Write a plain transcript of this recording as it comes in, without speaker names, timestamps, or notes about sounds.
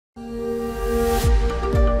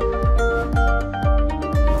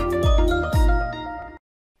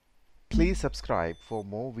subscribe for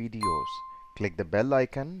more videos. Click the bell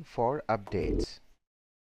icon for updates.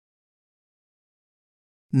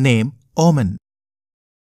 Name Oman.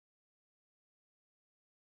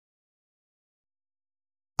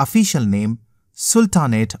 Official name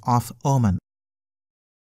Sultanate of Oman.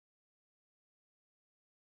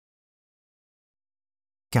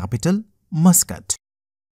 Capital Muscat.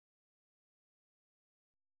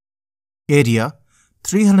 Area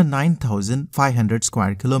 309,500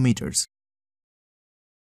 square kilometers.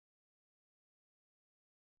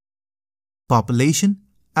 Population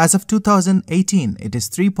as of 2018 it is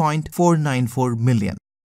 3.494 million.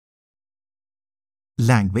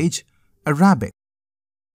 Language Arabic.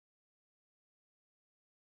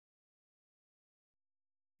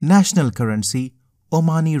 National currency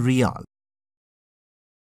Omani rial.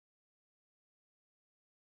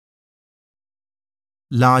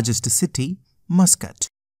 Largest city Muscat.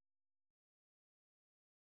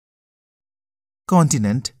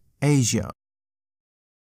 Continent Asia.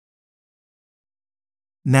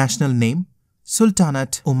 National name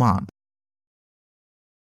Sultanat Uman.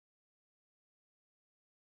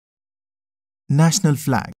 National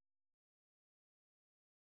flag.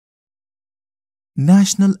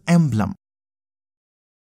 National emblem.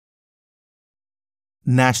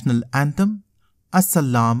 National anthem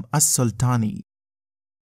As-salam, as-soltani.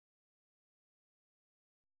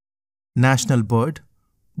 National bird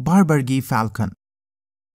Barbary falcon.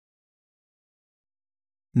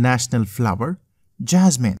 National flower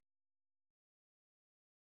Jasmin.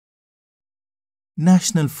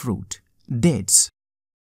 National fruit dates.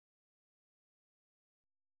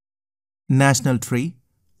 National tree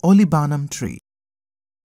Olibanum tree.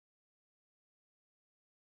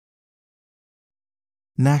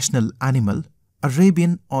 National animal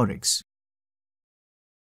Arabian oryx.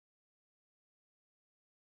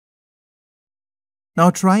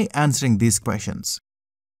 Now try answering these questions.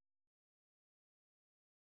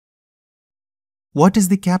 What is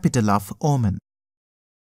the capital of Oman?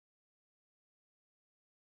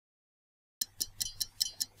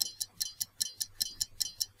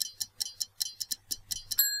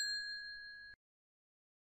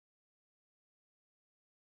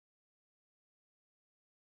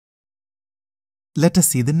 Let us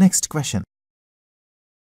see the next question.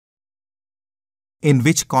 In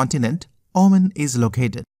which continent Oman is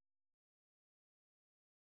located?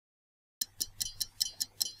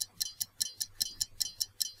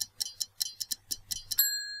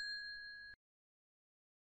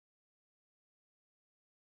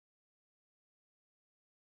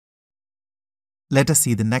 Let us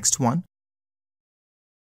see the next one.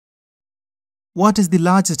 What is the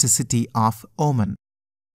largest city of Oman?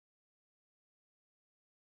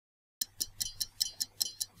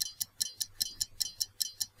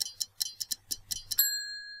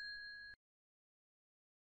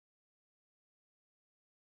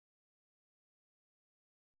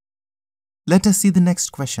 Let us see the next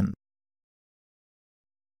question.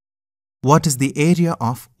 What is the area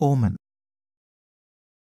of Oman?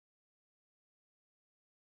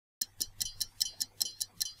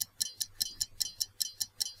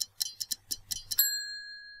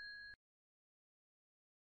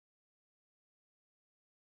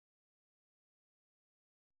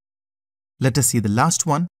 Let us see the last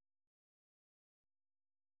one.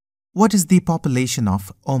 What is the population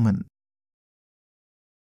of Oman?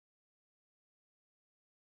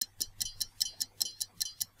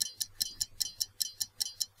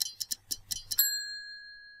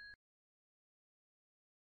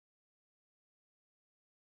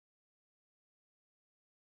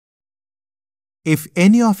 If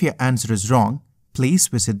any of your answer is wrong, please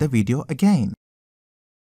visit the video again.